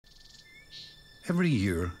Every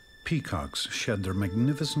year, peacocks shed their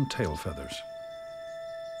magnificent tail feathers.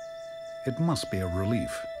 It must be a relief.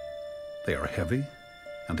 They are heavy,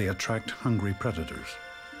 and they attract hungry predators.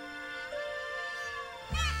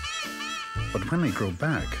 But when they grow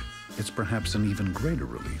back, it's perhaps an even greater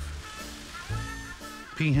relief.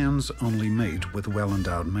 Peahens only mate with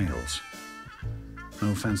well-endowed males.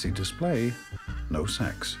 No fancy display, no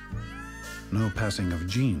sex. No passing of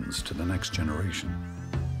genes to the next generation.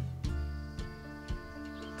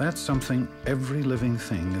 That's something every living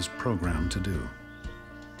thing is programmed to do.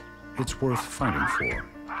 It's worth fighting for,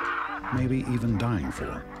 maybe even dying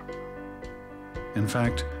for. In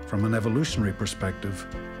fact, from an evolutionary perspective,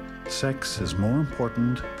 sex is more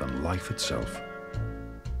important than life itself.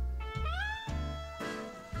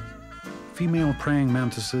 Female praying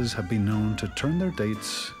mantises have been known to turn their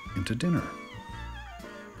dates into dinner.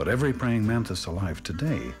 But every praying mantis alive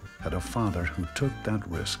today had a father who took that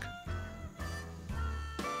risk.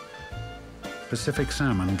 Pacific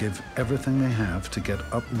salmon give everything they have to get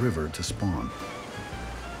upriver to spawn.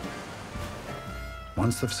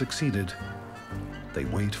 Once they've succeeded, they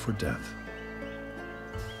wait for death.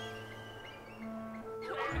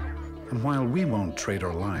 And while we won't trade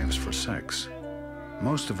our lives for sex,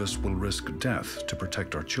 most of us will risk death to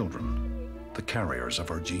protect our children, the carriers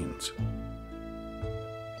of our genes.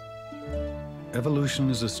 Evolution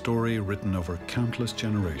is a story written over countless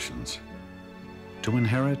generations. To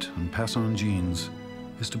inherit and pass on genes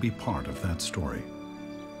is to be part of that story.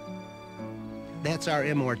 That's our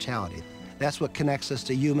immortality. That's what connects us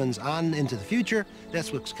to humans on into the future.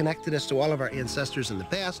 That's what's connected us to all of our ancestors in the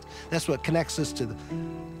past. That's what connects us to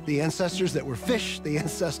the ancestors that were fish, the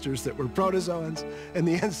ancestors that were protozoans, and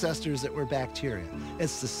the ancestors that were bacteria.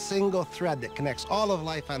 It's the single thread that connects all of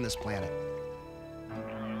life on this planet.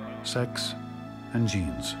 Sex and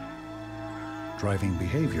genes. Driving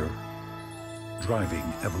behavior, driving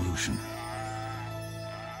evolution.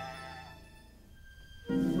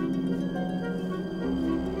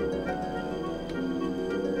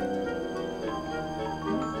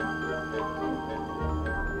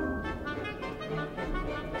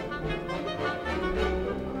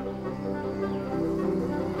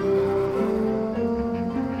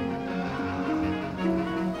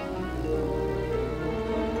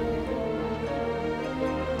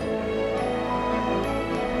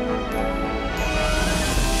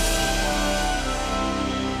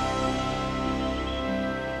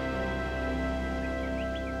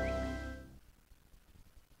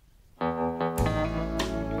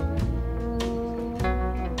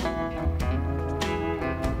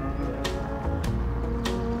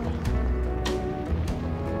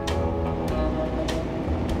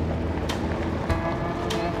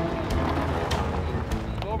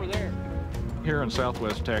 Here in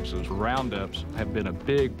Southwest Texas, roundups have been a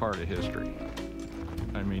big part of history.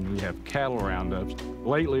 I mean, we have cattle roundups.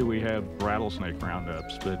 Lately, we have rattlesnake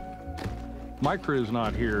roundups, but my crew is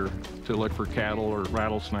not here to look for cattle or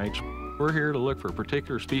rattlesnakes. We're here to look for a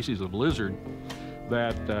particular species of lizard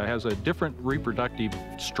that has a different reproductive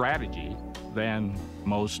strategy than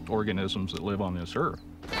most organisms that live on this earth.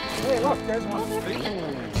 Hey, look, there's one. Right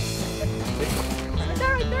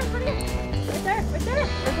there, right there, right there, right there.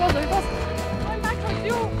 There goes, there goes. Going back towards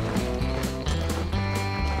you.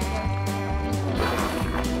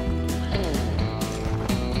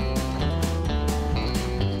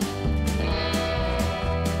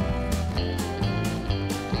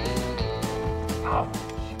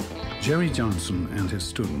 Jerry Johnson and his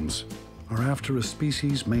students are after a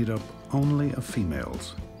species made up only of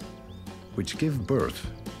females, which give birth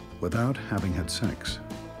without having had sex.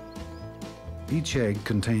 Each egg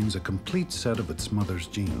contains a complete set of its mother's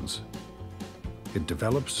genes. It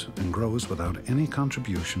develops and grows without any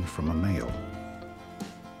contribution from a male.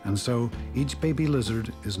 And so each baby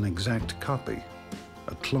lizard is an exact copy,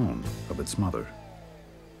 a clone of its mother.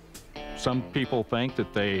 Some people think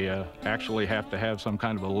that they actually have to have some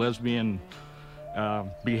kind of a lesbian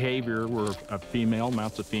behavior where a female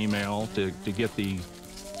mounts a female to get the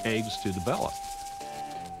eggs to develop.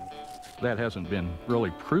 That hasn't been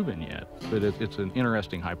really proven yet, but it's an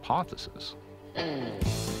interesting hypothesis.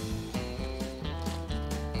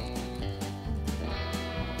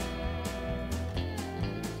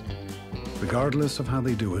 Regardless of how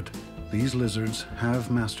they do it, these lizards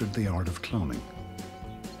have mastered the art of cloning,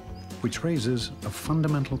 which raises a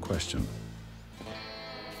fundamental question.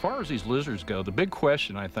 As far as these lizards go, the big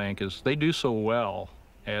question, I think, is they do so well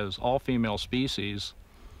as all-female species.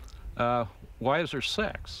 Why is there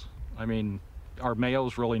sex? I mean, are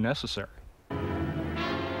males really necessary?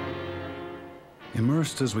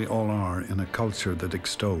 Immersed as we all are in a culture that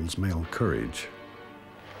extols male courage,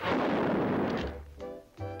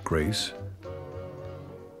 grace,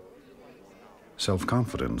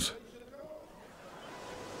 self-confidence,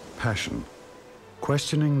 passion.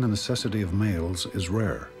 Questioning the necessity of males is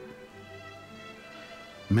rare.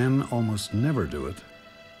 Men almost never do it,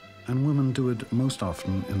 and women do it most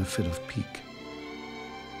often in a fit of pique.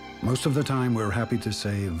 Most of the time, we're happy to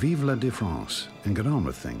say, vive la différence, and get on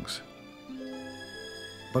with things.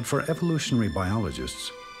 But for evolutionary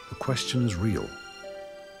biologists, the question is real.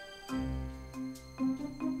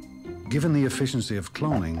 Given the efficiency of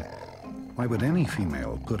cloning, why would any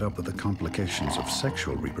female put up with the complications of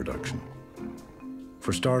sexual reproduction?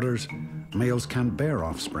 For starters, males can't bear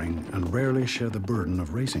offspring and rarely share the burden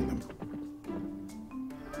of raising them.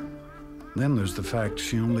 Then there's the fact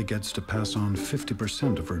she only gets to pass on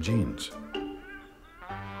 50% of her genes.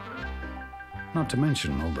 Not to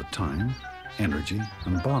mention all the time, energy,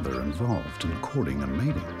 and bother involved in courting and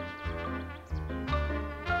mating.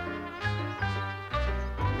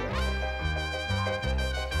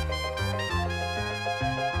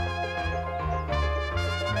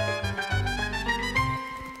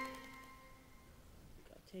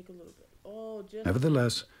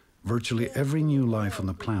 Nevertheless, virtually every new life on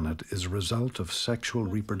the planet is a result of sexual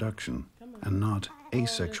reproduction and not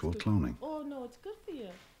asexual cloning. Oh, no, it's good for you.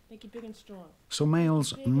 Make you big and strong. So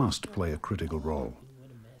males must play a critical role,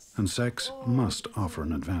 and sex must offer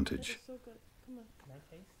an advantage.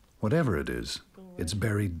 Whatever it is, it's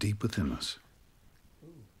buried deep within us.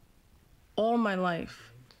 All my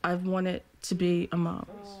life, I've wanted to be a mom.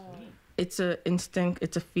 It's an instinct,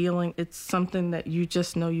 it's a feeling, it's something that you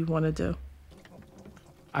just know you want to do.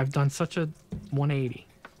 I've done such a 180.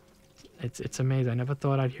 It's amazing. I never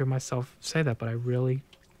thought I'd hear myself say that, but I really,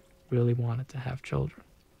 really wanted to have children.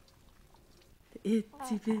 The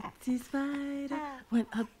itsy bitsy spider went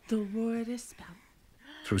up the water spout.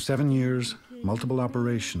 Through 7 years, multiple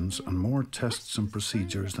operations, and more tests and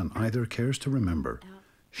procedures than either cares to remember,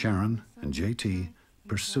 Sharon and JT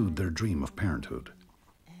pursued their dream of parenthood.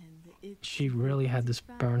 She really had this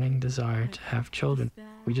burning desire to have children.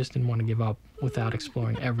 We just didn't want to give up without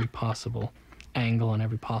exploring every possible angle and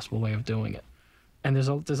every possible way of doing it. And there's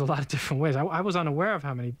a lot of different ways. I was unaware of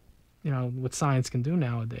how many, what science can do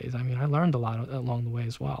nowadays. I mean, I learned a lot along the way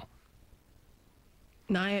as well.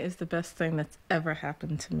 Naya is the best thing that's ever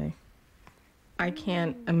happened to me. I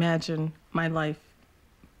can't imagine my life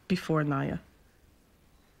before Naya.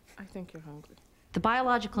 I think you're hungry. The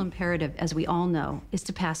biological imperative, as we all know, is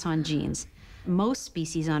to pass on genes. Most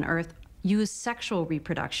species on Earth use sexual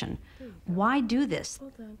reproduction. Why do this?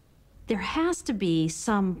 There has to be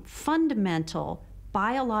some fundamental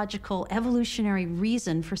biological evolutionary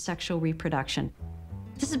reason for sexual reproduction.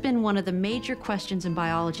 This has been one of the major questions in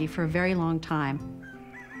biology for a very long time.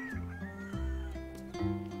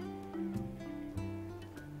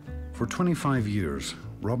 For 25 years,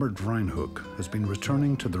 Robert Reinhoek has been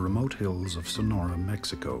returning to the remote hills of Sonora,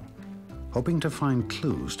 Mexico, hoping to find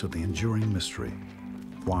clues to the enduring mystery: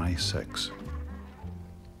 why sex?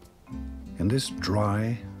 In this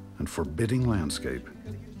dry and forbidding landscape,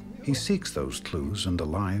 he seeks those clues in the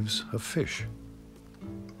lives of fish.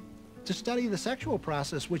 To study the sexual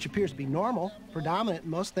process, which appears to be normal, predominant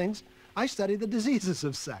in most things, I study the diseases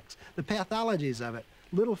of sex, the pathologies of it.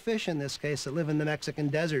 Little fish, in this case, that live in the Mexican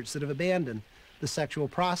deserts that have abandoned the sexual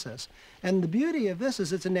process. And the beauty of this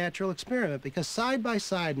is it's a natural experiment, because side by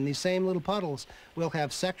side in these same little puddles, we'll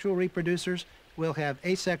have sexual reproducers, we'll have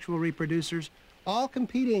asexual reproducers, all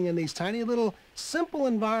competing in these tiny little simple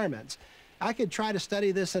environments. I could try to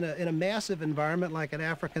study this in a massive environment like an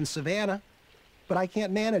African savanna, but I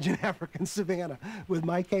can't manage an African savanna. With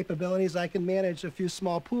my capabilities, I can manage a few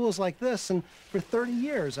small pools like this, and for 30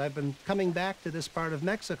 years I've been coming back to this part of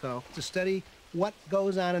Mexico to study what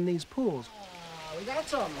goes on in these pools. We got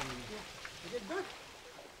some. We did good.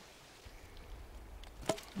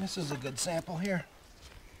 This is a good sample here.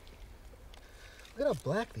 Look at how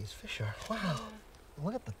black these fish are. Wow.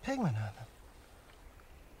 Look at the pigment on them.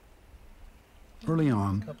 Early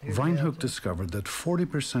on, Reinhoek discovered that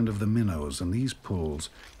 40% of the minnows in these pools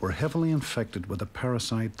were heavily infected with a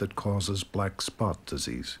parasite that causes black spot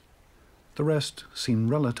disease. The rest seemed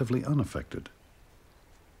relatively unaffected.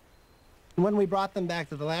 When we brought them back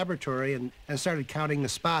to the laboratory and started counting the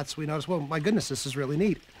spots, we noticed, well, my goodness, this is really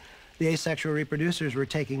neat. The asexual reproducers were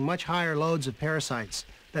taking much higher loads of parasites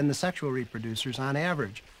than the sexual reproducers on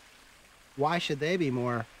average. Why should they be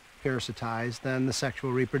more parasitized than the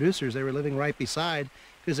sexual reproducers? They were living right beside,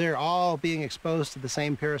 because they're all being exposed to the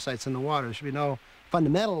same parasites in the water. There should be no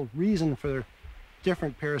fundamental reason for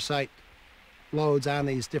different parasite loads on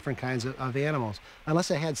these different kinds of animals, unless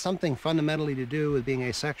it had something fundamentally to do with being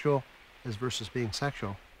asexual as versus being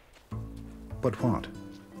sexual. But what?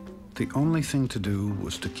 The only thing to do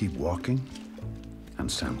was to keep walking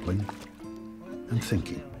and sampling and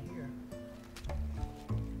thinking.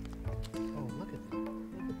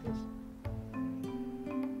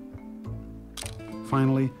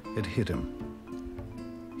 Finally, it hit him.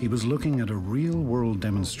 He was looking at a real-world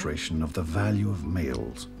demonstration of the value of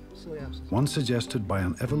males, one suggested by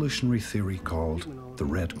an evolutionary theory called the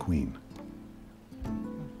Red Queen.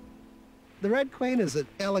 The Red Queen is an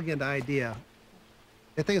elegant idea.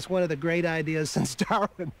 I think it's one of the great ideas since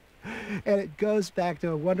Darwin. And it goes back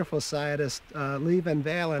to a wonderful scientist, Lee Van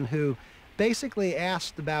Valen, who basically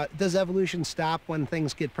asked about, does evolution stop when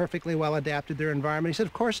things get perfectly well adapted to their environment? He said,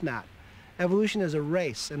 of course not. Evolution is a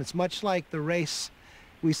race, and it's much like the race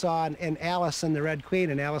we saw in Alice and the Red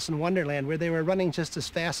Queen in Alice in Wonderland, where they were running just as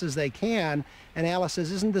fast as they can, and Alice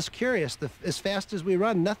says, isn't this curious? As fast as we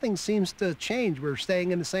run, nothing seems to change. We're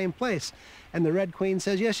staying in the same place. And the Red Queen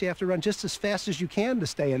says, yes, you have to run just as fast as you can to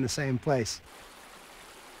stay in the same place.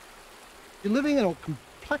 You're living in a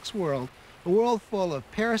complex world, a world full of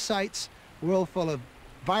parasites, a world full of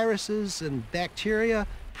viruses and bacteria,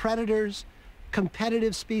 predators,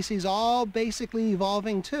 competitive species, all basically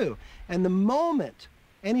evolving too. And the moment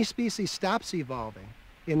any species stops evolving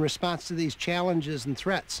in response to these challenges and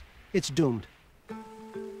threats, it's doomed.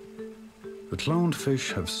 The cloned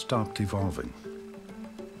fish have stopped evolving.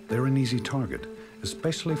 They're an easy target,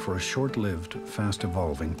 especially for a short-lived,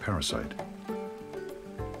 fast-evolving parasite.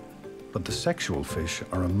 But the sexual fish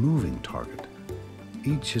are a moving target.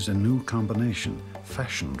 Each is a new combination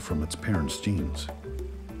fashioned from its parent's genes.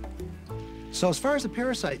 So as far as the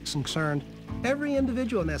parasite is concerned, every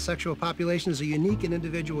individual in that sexual population is a unique and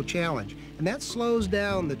individual challenge, and that slows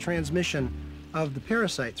down the transmission of the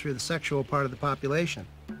parasite through the sexual part of the population.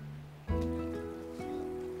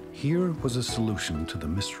 Here was a solution to the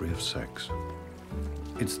mystery of sex.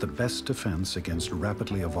 It's the best defense against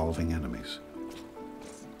rapidly evolving enemies.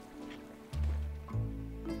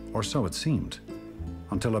 Or so it seemed,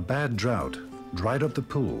 until a bad drought dried up the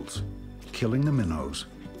pools, killing the minnows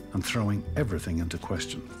and throwing everything into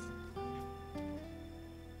question.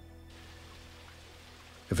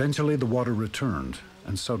 Eventually, the water returned,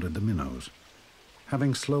 and so did the minnows,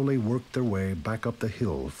 having slowly worked their way back up the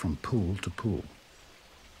hill from pool to pool.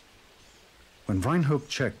 When Weinhoek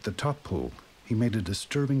checked the top pool, he made a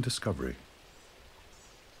disturbing discovery.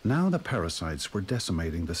 Now the parasites were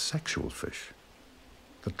decimating the sexual fish.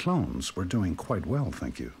 The clones were doing quite well,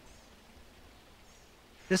 thank you.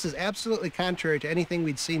 This is absolutely contrary to anything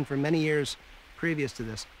we'd seen for many years previous to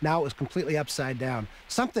this. Now it was completely upside down.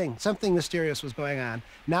 Something mysterious was going on.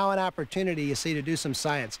 Now an opportunity, you see, to do some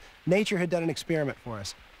science. Nature had done an experiment for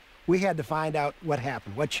us. We had to find out what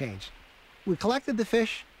happened, what changed. We collected the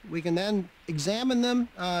fish. We can then examine them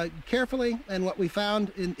carefully, and what we found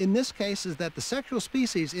in this case is that the sexual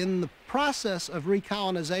species, in the process of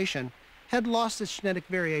recolonization, had lost its genetic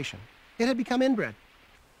variation. It had become inbred.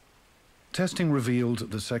 Testing revealed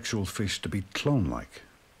the sexual fish to be clone-like.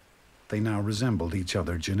 They now resembled each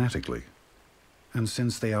other genetically. And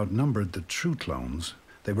since they outnumbered the true clones,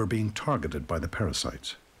 they were being targeted by the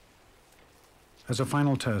parasites. As a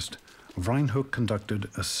final test, Weinhoek conducted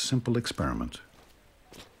a simple experiment.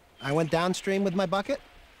 I went downstream with my bucket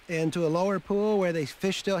into a lower pool where the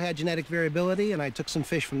fish still had genetic variability, and I took some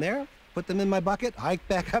fish from there, put them in my bucket, hiked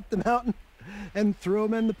back up the mountain, and threw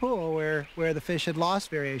them in the pool where the fish had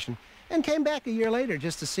lost variation, and came back a year later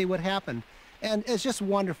just to see what happened. And it's just a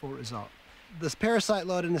wonderful result. This parasite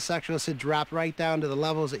load in the sexuals had dropped right down to the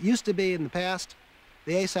levels it used to be in the past.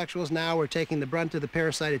 The asexuals now were taking the brunt of the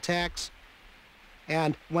parasite attacks.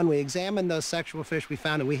 And when we examined those sexual fish, we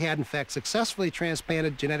found that we had, in fact, successfully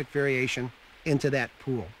transplanted genetic variation into that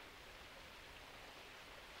pool.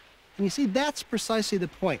 And you see, that's precisely the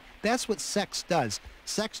point. That's what sex does.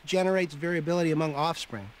 Sex generates variability among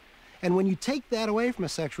offspring. And when you take that away from a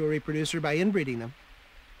sexual reproducer by inbreeding them,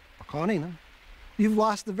 or cloning them, you've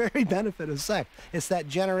lost the very benefit of sex. It's that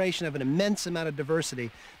generation of an immense amount of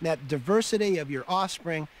diversity. And that diversity of your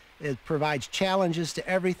offspring, it provides challenges to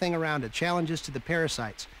everything around it, challenges to the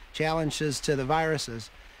parasites, challenges to the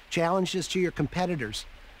viruses, challenges to your competitors.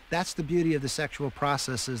 That's the beauty of the sexual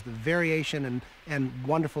process, is the variation and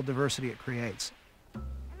wonderful diversity it creates.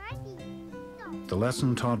 The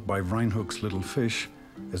lesson taught by Weinhoek's little fish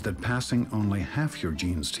is that passing only half your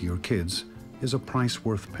genes to your kids is a price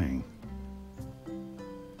worth paying.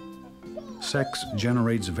 Sex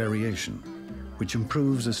generates variation, which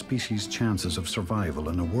improves a species' chances of survival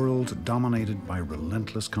in a world dominated by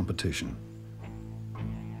relentless competition.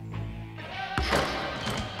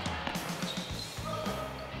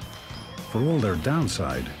 For all their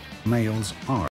downside, males are